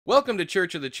Welcome to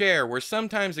Church of the Chair, where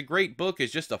sometimes a great book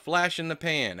is just a flash in the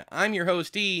pan. I'm your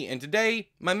host E, and today,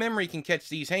 my memory can catch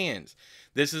these hands.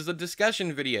 This is a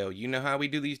discussion video. You know how we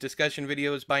do these discussion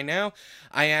videos by now.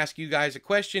 I ask you guys a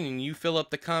question, and you fill up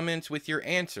the comments with your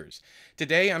answers.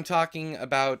 Today, I'm talking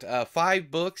about 5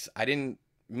 books. I didn't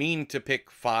mean to pick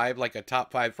 5 like a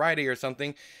top 5 Friday or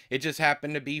something. It just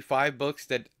happened to be 5 books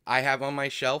that I have on my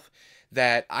shelf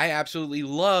that I absolutely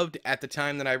loved at the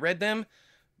time that I read them,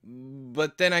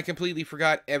 but then I completely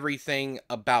forgot everything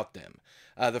about them.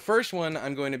 The first one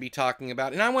I'm going to be talking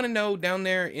about, and I want to know down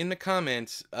there in the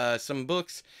comments some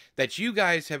books that you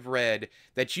guys have read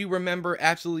that you remember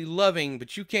absolutely loving,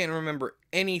 but you can't remember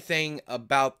anything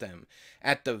about them.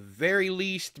 At the very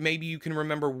least, maybe you can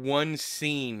remember one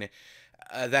scene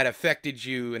that affected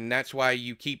you, and that's why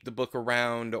you keep the book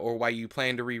around, or why you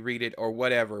plan to reread it, or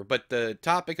whatever. But the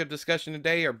topic of discussion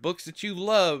today are books that you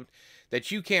loved that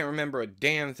you can't remember a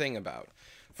damn thing about.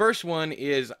 First one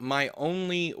is My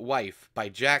Only Wife by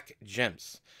Jack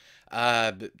Gempps.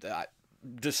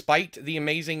 Despite the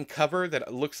amazing cover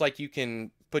that looks like you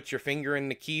can put your finger in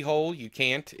the keyhole, you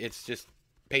can't. It's just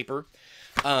paper.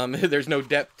 There's no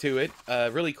depth to it.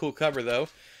 Really cool cover, though.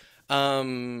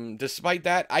 Despite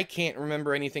that, I can't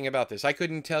remember anything about this. I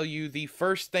couldn't tell you the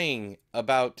first thing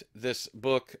about this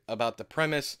book, about the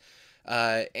premise,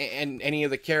 and any of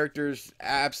the characters.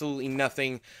 Absolutely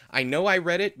nothing. I know I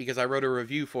read it because I wrote a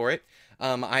review for it.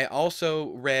 I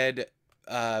also read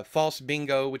False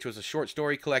Bingo, which was a short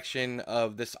story collection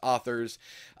of this author's.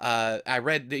 I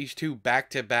read these two back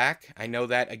to back. I know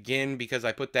that again because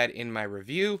I put that in my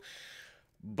review.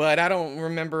 But I don't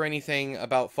remember anything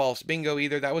about False Bingo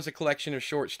either. That was a collection of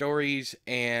short stories,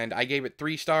 and I gave it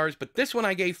 3 stars. But this one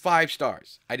I gave 5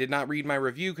 stars. I did not read my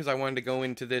review because I wanted to go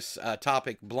into this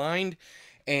topic blind.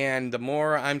 And the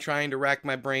more I'm trying to rack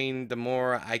my brain, the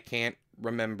more I can't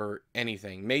remember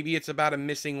anything. Maybe it's about a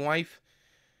missing wife.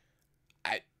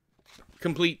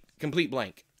 Complete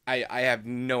blank. I have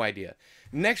no idea.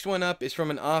 Next one up is from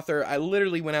an author. I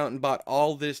literally went out and bought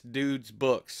all this dude's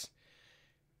books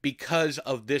because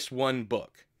of this one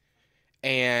book.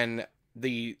 And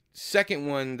the second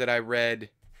one that I read,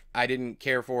 I didn't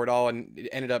care for at all and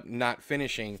ended up not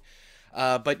finishing.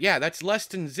 But yeah, that's Less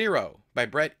Than Zero by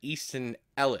Bret Easton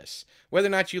Ellis. Whether or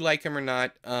not you like him or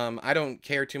not, I don't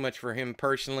care too much for him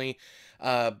personally.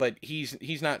 But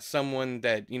he's not someone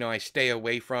that, I stay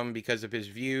away from because of his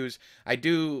views. I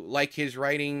do like his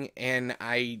writing, and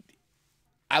I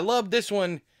love this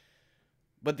one.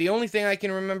 But the only thing I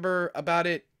can remember about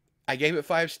it, I gave it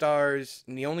 5 stars,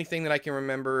 and the only thing that I can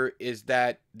remember is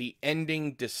that the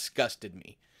ending disgusted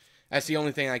me. That's the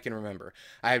only thing I can remember.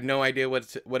 I have no idea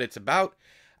what it's about.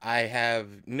 I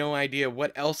have no idea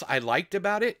what else I liked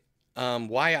about it.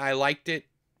 Why I liked it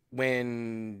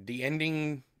when the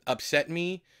ending upset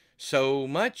me so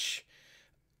much.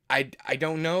 I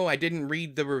don't know. I didn't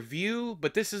read the review,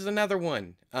 but this is another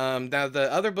one. Now,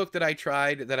 the other book that I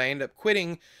tried that I ended up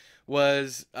quitting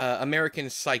was American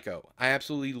Psycho. I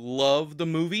absolutely love the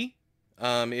movie.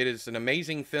 It is an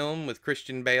amazing film with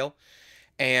Christian Bale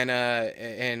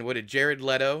and what did Jared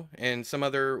Leto and some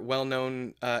other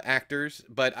well-known actors.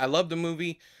 But I love the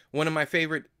movie. One of my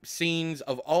favorite scenes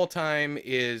of all time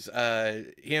is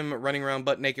him running around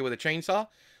butt naked with a chainsaw.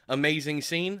 Amazing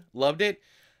scene. Loved it.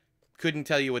 Couldn't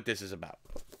tell you what this is about.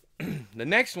 The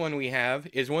next one we have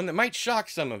is one that might shock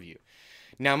some of you.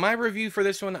 Now, my review for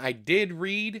this one I did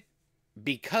read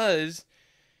because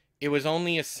it was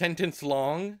only a sentence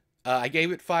long. I gave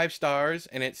it 5 stars,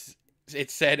 and it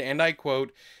said, and I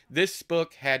quote, "This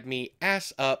book had me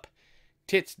ass up,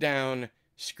 tits down,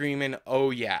 screaming, oh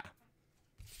yeah."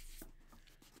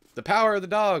 The Power of the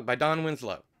Dog by Don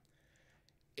Winslow.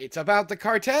 It's about the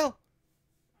cartel.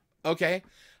 Okay.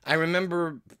 I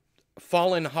remember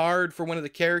falling hard for one of the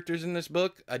characters in this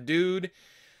book, a dude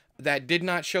that did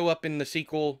not show up in the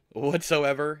sequel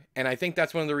whatsoever, and I think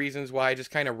that's one of the reasons why I just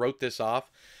kind of wrote this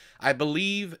off. I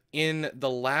believe in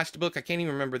the last book, I can't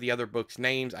even remember the other books'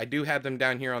 names. I do have them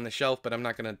down here on the shelf, but I'm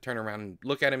not going to turn around and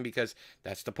look at them because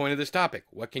that's the point of this topic.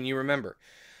 What can you remember?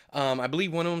 I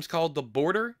believe one of them's called The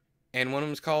Border, and one of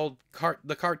them's called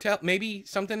The Cartel. Maybe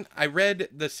something. I read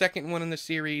the second one in the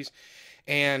series,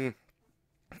 and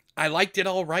I liked it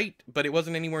all right, but it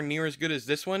wasn't anywhere near as good as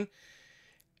this one.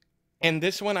 And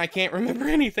this one I can't remember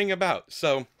anything about.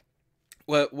 So,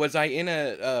 was I in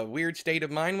a weird state of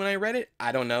mind when I read it?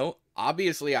 I don't know.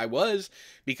 Obviously I was,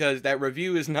 because that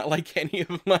review is not like any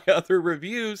of my other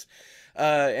reviews.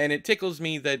 And it tickles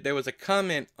me that there was a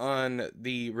comment on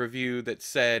the review that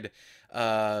said,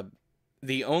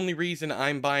 The only reason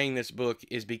I'm buying this book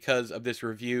is because of this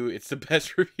review. It's the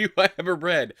best review I ever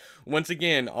read. Once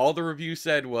again, all the review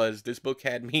said was, this book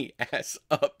had me ass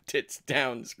up, tits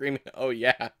down, screaming, oh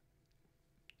yeah.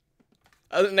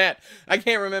 Other than that, I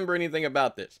can't remember anything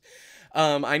about this.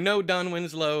 I know Don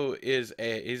Winslow is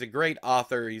a great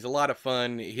author. He's a lot of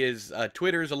fun. His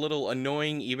Twitter's a little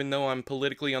annoying, even though I'm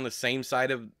politically on the same side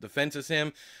of the fence as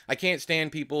him. I can't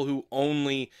stand people who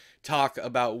only talk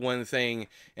about one thing,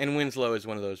 and Winslow is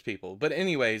one of those people. But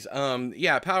anyways,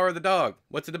 yeah, Power of the Dog.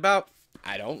 What's it about?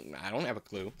 I don't have a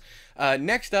clue.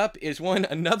 Next up is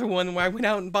another one where I went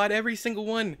out and bought every single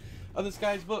one of this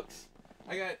guy's books.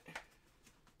 I got,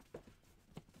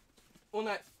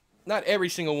 well, not every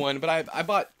single one, but I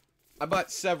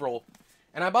bought several,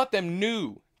 and I bought them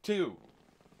new too,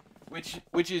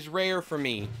 which is rare for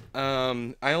me.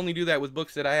 I only do that with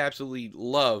books that I absolutely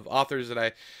love, authors that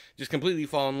I just completely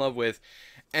fall in love with,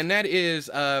 and that is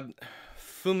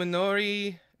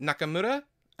Fuminori Nakamura,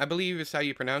 I believe is how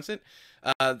you pronounce it.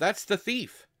 That's The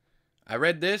Thief. I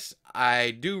read this.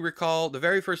 I do recall the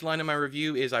very first line of my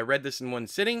review is I read this in one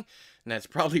sitting, and that's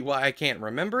probably why I can't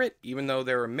remember it, even though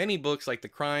there are many books like The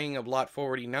Crying of Lot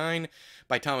 489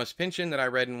 by Thomas Pynchon that I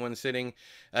read in one sitting.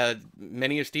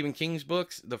 Many of Stephen King's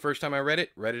books, the first time I read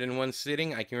it in one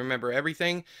sitting. I can remember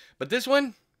everything. But this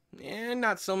one,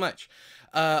 not so much.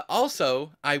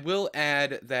 Also, I will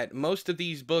add that most of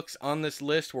these books on this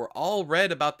list were all read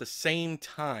about the same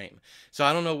time. So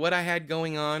I don't know what I had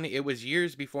going on. It was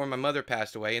years before my mother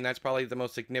passed away, and that's probably the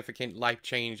most significant life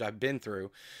change I've been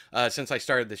through since I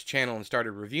started this channel and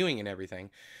started reviewing and everything.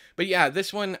 But yeah,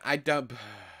 this one, it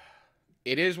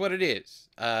is what it is.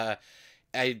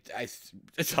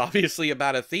 It's obviously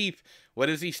about a thief. What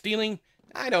is he stealing?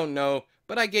 I don't know,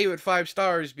 but I gave it 5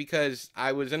 stars because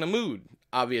I was in a mood,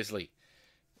 obviously.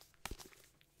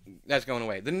 That's going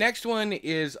away. The next one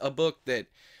is a book that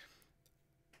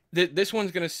this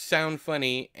one's going to sound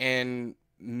funny, and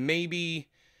maybe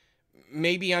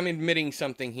I'm admitting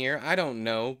something here. I don't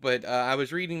know, but I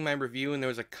was reading my review, and there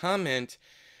was a comment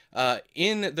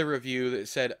in the review that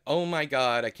said, "Oh my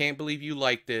God, I can't believe you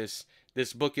like this.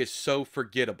 This book is so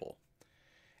forgettable."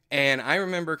 And I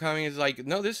remember coming as like,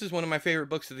 "No, this is one of my favorite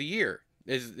books of the year."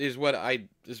 Is what I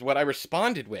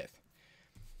responded with.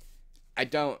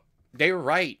 They were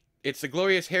right. It's The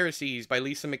Glorious Heresies by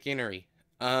Lisa McInerney.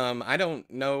 I don't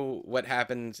know what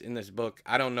happens in this book.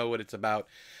 I don't know what it's about.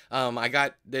 I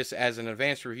got this as an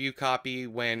advanced review copy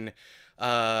when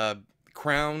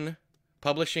Crown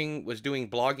Publishing was doing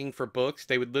blogging for books.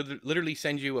 They would literally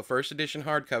send you a first edition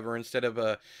hardcover instead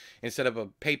of a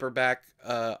paperback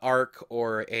ARC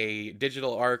or a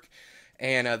digital ARC.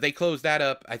 And they closed that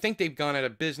up. I think they've gone out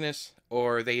of business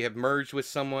or they have merged with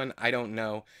someone. I don't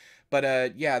know.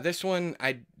 But yeah, this one,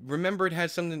 I remember it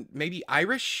has something, maybe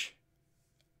Irish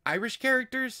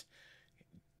characters?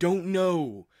 Don't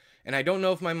know. And I don't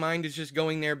know if my mind is just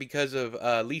going there because of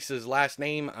Lisa's last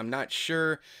name. I'm not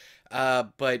sure.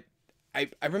 But I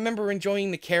remember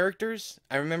enjoying the characters.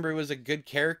 I remember it was a good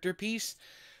character piece.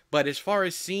 But as far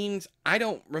as scenes, I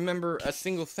don't remember a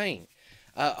single thing.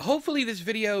 Hopefully this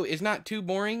video is not too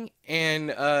boring,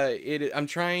 and I'm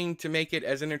trying to make it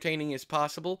as entertaining as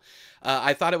possible.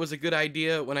 I thought it was a good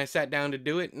idea when I sat down to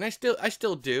do it, and I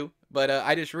still do, but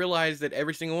I just realized that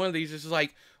every single one of these is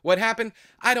like, what happened?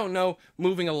 I don't know,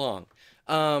 moving along.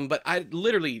 But I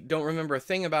literally don't remember a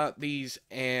thing about these,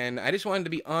 and I just wanted to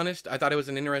be honest. I thought it was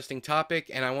an interesting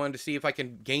topic, and I wanted to see if I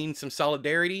could gain some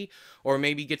solidarity, or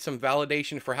maybe get some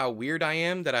validation for how weird I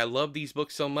am, that I love these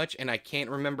books so much, and I can't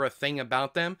remember a thing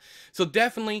about them. So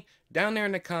definitely, down there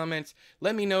in the comments,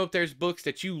 let me know if there's books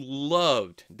that you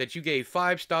loved, that you gave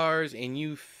 5 stars, and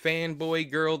you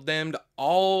fanboy girled them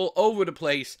all over the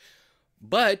place,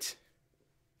 but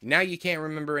now you can't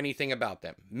remember anything about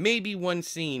them. Maybe one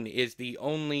scene is the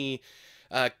only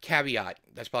caveat.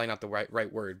 That's probably not the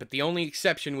right word. But the only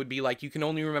exception would be like you can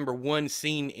only remember one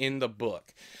scene in the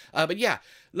book. But yeah,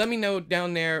 let me know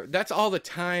down there. That's all the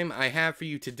time I have for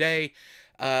you today.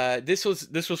 This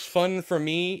was fun for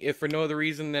me, if for no other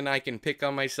reason than I can pick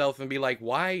on myself and be like,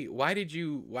 why did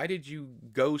you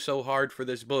go so hard for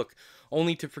this book,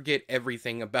 only to forget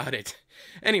everything about it?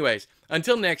 Anyways,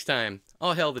 until next time,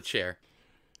 all hail the chair.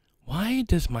 Why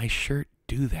does my shirt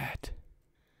do that?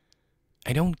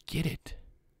 I don't get it.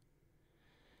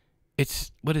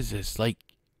 What is this, like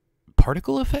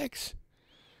particle effects?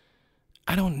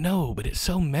 I don't know, but it's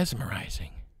so mesmerizing.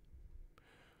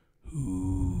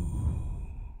 Ooh.